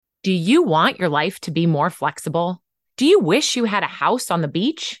Do you want your life to be more flexible? Do you wish you had a house on the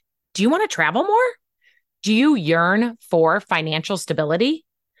beach? Do you want to travel more? Do you yearn for financial stability?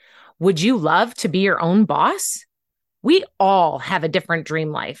 Would you love to be your own boss? We all have a different dream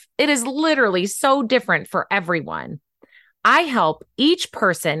life. It is literally so different for everyone. I help each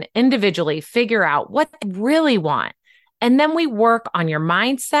person individually figure out what they really want. And then we work on your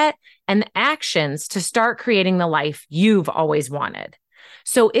mindset and actions to start creating the life you've always wanted.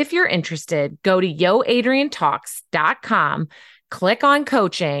 So if you're interested, go to yoadriantalks.com, click on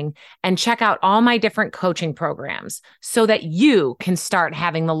coaching, and check out all my different coaching programs so that you can start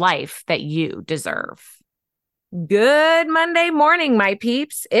having the life that you deserve. Good Monday morning, my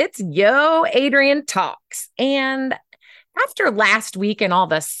peeps. It's Yo Adrian Talks. And after last week and all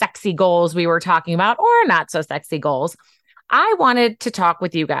the sexy goals we were talking about, or not so sexy goals, I wanted to talk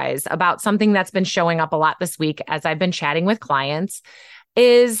with you guys about something that's been showing up a lot this week as I've been chatting with clients,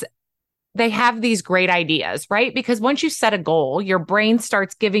 is they have these great ideas, right? Because once you set a goal, your brain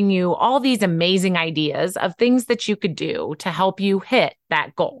starts giving you all these amazing ideas of things that you could do to help you hit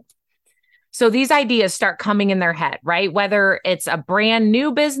that goal. So these ideas start coming in their head, right? Whether it's a brand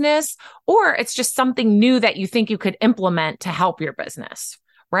new business or it's just something new that you think you could implement to help your business,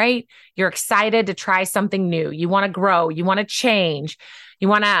 right? You're excited to try something new. You want to grow. You want to change. You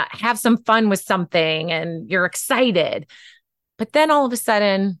want to have some fun with something and you're excited. But then all of a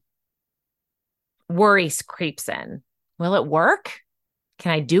sudden, worry creeps in. Will it work?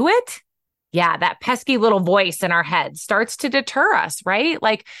 Can I do it? Yeah, that pesky little voice in our head starts to deter us, right?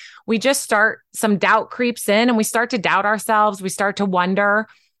 Like we just start, some doubt creeps in and we start to doubt ourselves. We start to wonder.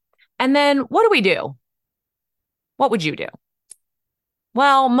 And then what do? What would you do?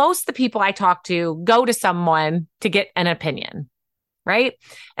 Well, most of the people I talk to go to someone to get an opinion, right?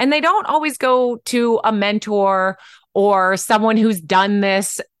 And they don't always go to a mentor or someone who's done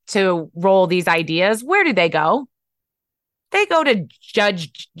this to roll these ideas. Where do they go? They go to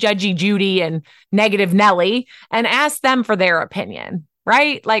Judgy Judy and Negative Nelly and ask them for their opinion,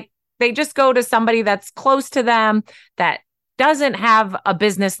 right? Like they just go to somebody that's close to them, that doesn't have a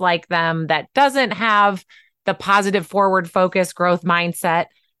business like them, that doesn't have the positive forward focus growth mindset,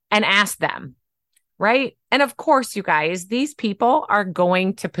 and ask them, right? And of course, you guys, these people are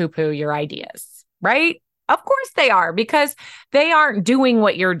going to poo-poo your ideas, right? Of course they are, because they aren't doing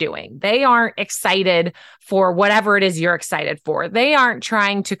what you're doing. They aren't excited for whatever it is you're excited for. They aren't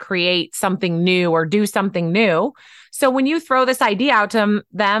trying to create something new or do something new. So when you throw this idea out to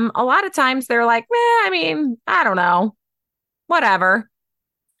them, a lot of times they're like, I don't know, whatever.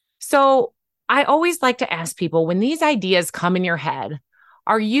 So I always like to ask people, when these ideas come in your head,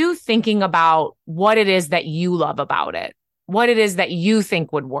 are you thinking about what it is that you love about it? What it is that you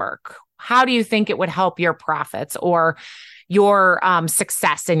think would work? How do you think it would help your profits or your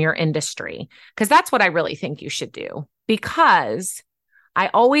success in your industry? Because that's what I really think you should do. Because I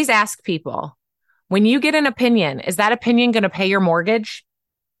always ask people, when you get an opinion, is that opinion going to pay your mortgage?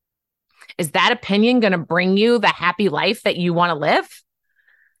 Is that opinion going to bring you the happy life that you want to live?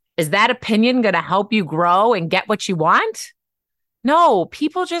 Is that opinion going to help you grow and get what you want? No,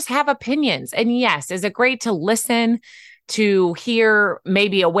 people just have opinions. And yes, is it great to listen, to hear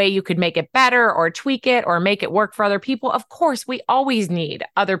maybe a way you could make it better or tweak it or make it work for other people? Of course, we always need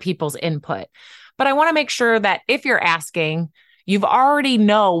other people's input. But I want to make sure that if you're asking, you've already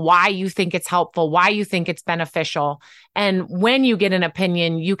know why you think it's helpful, why you think it's beneficial. And when you get an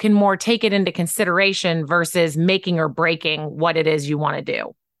opinion, you can more take it into consideration versus making or breaking what it is you want to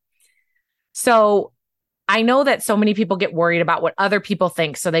do. So I know that so many people get worried about what other people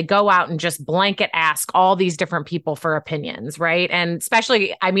think. So they go out and just blanket ask all these different people for opinions, right? And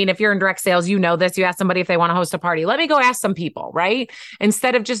especially, if you're in direct sales, you know this, you ask somebody if they want to host a party. Let me go ask some people, right?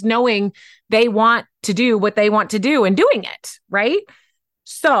 Instead of just knowing they want to do what they want to do and doing it, right?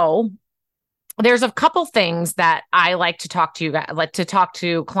 So there's a couple things that I like to talk to you guys, like to talk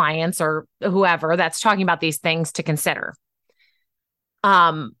to clients or whoever that's talking about these things to consider.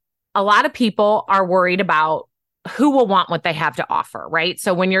 A lot of people are worried about who will want what they have to offer, right?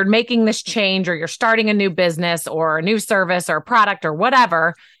 So when you're making this change or you're starting a new business or a new service or a product or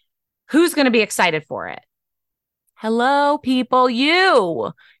whatever, who's going to be excited for it? Hello, people,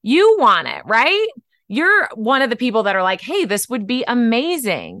 you want it, right? You're one of the people that are like, hey, this would be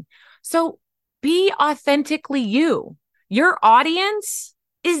amazing. So be authentically you. Your audience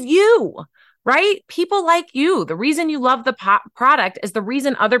is you. Right? People like you. The reason you love the product is the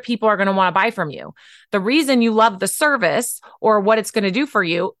reason other people are going to want to buy from you. The reason you love the service or what it's going to do for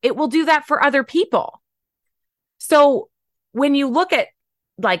you, it will do that for other people. So when you look at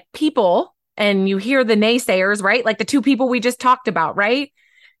like people and you hear the naysayers, right? Like the two people we just talked about, right?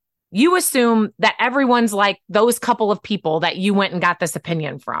 you assume that everyone's like those couple of people that you went and got this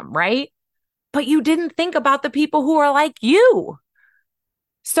opinion from, right? But you didn't think about the people who are like you.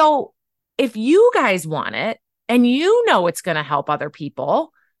 So if you guys want it and you know it's going to help other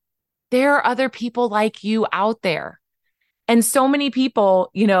people, there are other people like you out there. And so many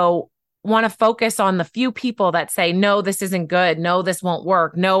people, want to focus on the few people that say, no, this isn't good. No, this won't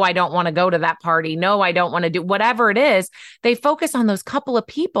work. No, I don't want to go to that party. No, I don't want to do whatever it is. They focus on those couple of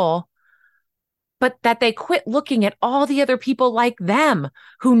people, but that they quit looking at all the other people like them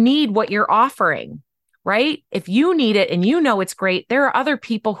who need what you're offering, right? If you need it and you know it's great, there are other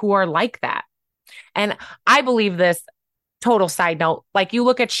people who are like that. And I believe this. Total side note, like you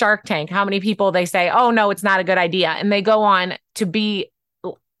look at Shark Tank, how many people they say, oh, no, it's not a good idea. And they go on to be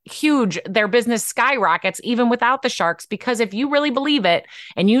huge. Their business skyrockets even without the sharks, because if you really believe it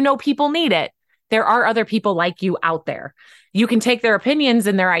and you know people need it, there are other people like you out there. You can take their opinions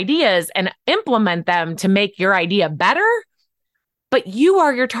and their ideas and implement them to make your idea better, but you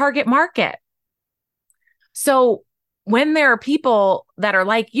are your target market. So when there are people that are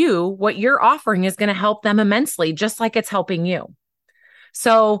like you, what you're offering is going to help them immensely, just like it's helping you.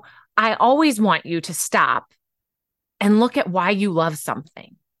 So I always want you to stop and look at why you love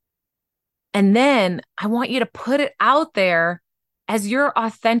something. And then I want you to put it out there as your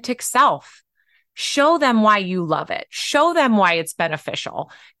authentic self. Show them why you love it. Show them why it's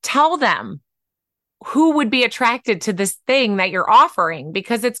beneficial. Tell them who would be attracted to this thing that you're offering,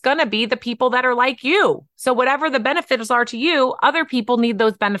 because it's going to be the people that are like you. So whatever the benefits are to you, other people need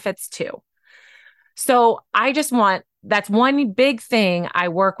those benefits too. So that's one big thing I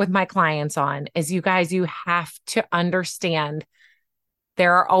work with my clients on is you guys, you have to understand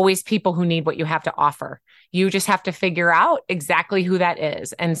there are always people who need what you have to offer. You just have to figure out exactly who that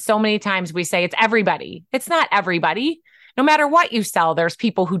is. And so many times we say it's everybody. It's not everybody. No matter what you sell, there's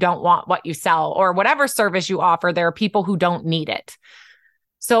people who don't want what you sell, or whatever service you offer, there are people who don't need it.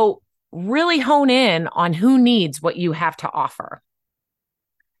 So really hone in on who needs what you have to offer.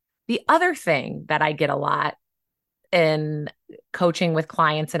 The other thing that I get a lot in coaching with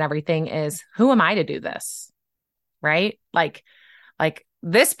clients and everything is, who am I to do this? Right? Like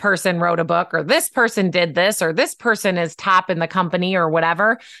this person wrote a book, or this person did this, or this person is top in the company or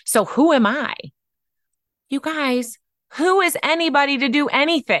whatever. So who am I? You guys, who is anybody to do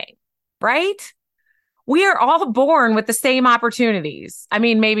anything, right? We are all born with the same opportunities. I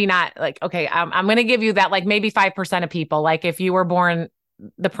mean, maybe not like, okay, I'm going to give you that, like maybe 5% of people, like if you were born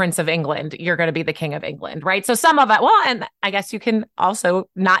the Prince of England, you're going to be the King of England, right? So some of it, well, and I guess you can also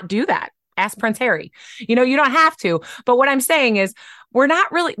not do that. Ask Prince Harry. You don't have to. But what I'm saying is we're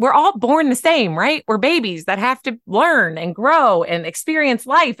all born the same, right? We're babies that have to learn and grow and experience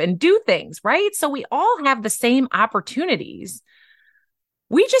life and do things, right? So we all have the same opportunities.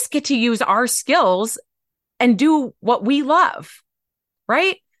 We just get to use our skills and do what we love,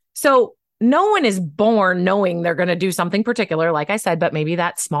 right? So no one is born knowing they're going to do something particular, like I said, but maybe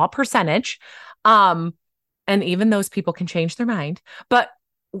that small percentage. And even those people can change their mind. But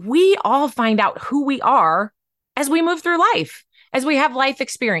we all find out who we are as we move through life, as we have life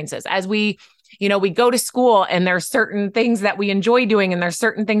experiences, as we go to school and there's certain things that we enjoy doing and there's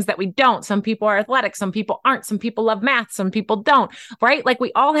certain things that we don't. Some people are athletic, some people aren't, some people love math, some people don't, right? Like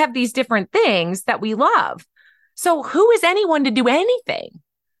we all have these different things that we love. So who is anyone to do anything,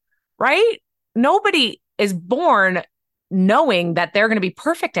 right? Nobody is born knowing that they're going to be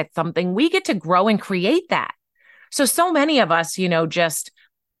perfect at something. We get to grow and create that. So many of us, just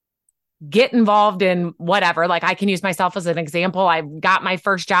get involved in whatever. Like I can use myself as an example. I got my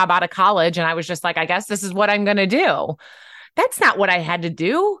first job out of college and I was just like, I guess this is what I'm going to do. That's not what I had to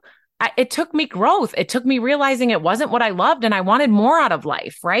do. It took me growth. It took me realizing it wasn't what I loved and I wanted more out of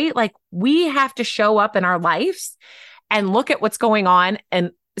life, right? Like we have to show up in our lives and look at what's going on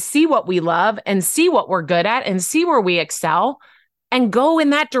and see what we love and see what we're good at and see where we excel and go in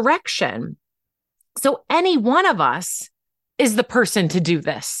that direction. So any one of us is the person to do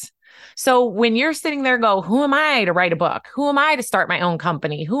this. So when you're sitting there, who am I to write a book? Who am I to start my own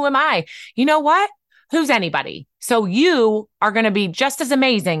company? Who am I? You know what? Who's anybody? So you are going to be just as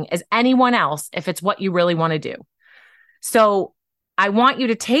amazing as anyone else if it's what you really want to do. So I want you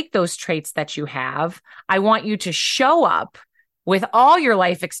to take those traits that you have. I want you to show up with all your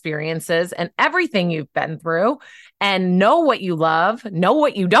life experiences and everything you've been through and know what you love, know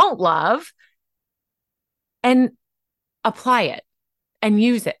what you don't love, and apply it and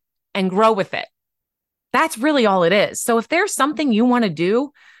use it and grow with it. That's really all it is. So if there's something you want to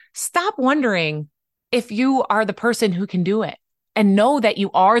do, stop wondering if you are the person who can do it and know that you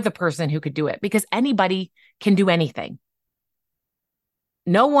are the person who could do it, because anybody can do anything.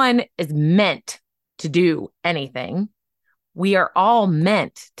 No one is meant to do anything. We are all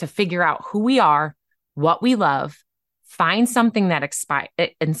meant to figure out who we are, what we love, find something that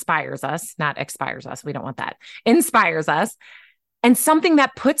inspires us, not expires us. We don't want that. Inspires us, and something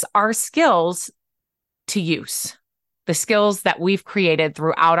that puts our skills to use. The skills that we've created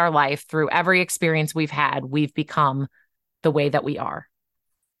throughout our life, through every experience we've had, we've become the way that we are.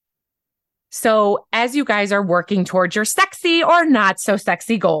 So as you guys are working towards your sexy or not so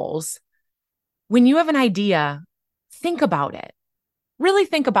sexy goals, when you have an idea, think about it. Really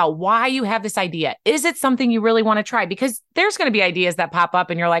think about why you have this idea. Is it something you really want to try? Because there's going to be ideas that pop up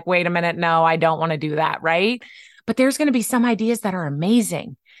and you're like, wait a minute, no, I don't want to do that, right? But there's going to be some ideas that are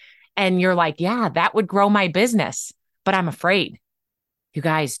amazing. And you're like, yeah, that would grow my business, but I'm afraid. You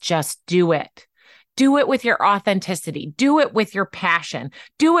guys, just do it. Do it with your authenticity. Do it with your passion.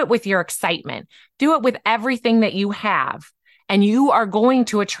 Do it with your excitement. Do it with everything that you have. And you are going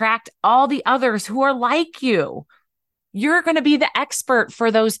to attract all the others who are like you. You're going to be the expert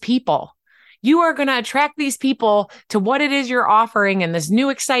for those people. You are going to attract these people to what it is you're offering and this new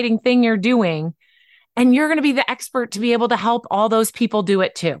exciting thing you're doing. And you're going to be the expert to be able to help all those people do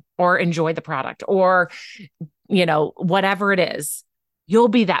it too, or enjoy the product, or, whatever it is, you'll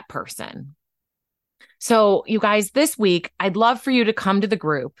be that person. So you guys, this week, I'd love for you to come to the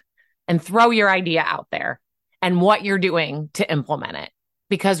group and throw your idea out there and what you're doing to implement it.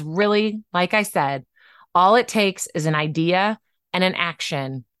 Because really, like I said, all it takes is an idea and an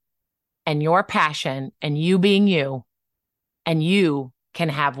action and your passion and you being you, and you can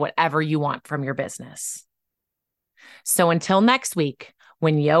have whatever you want from your business. So until next week,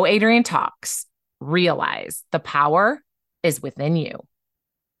 when Yo Adrienne talks, realize the power is within you.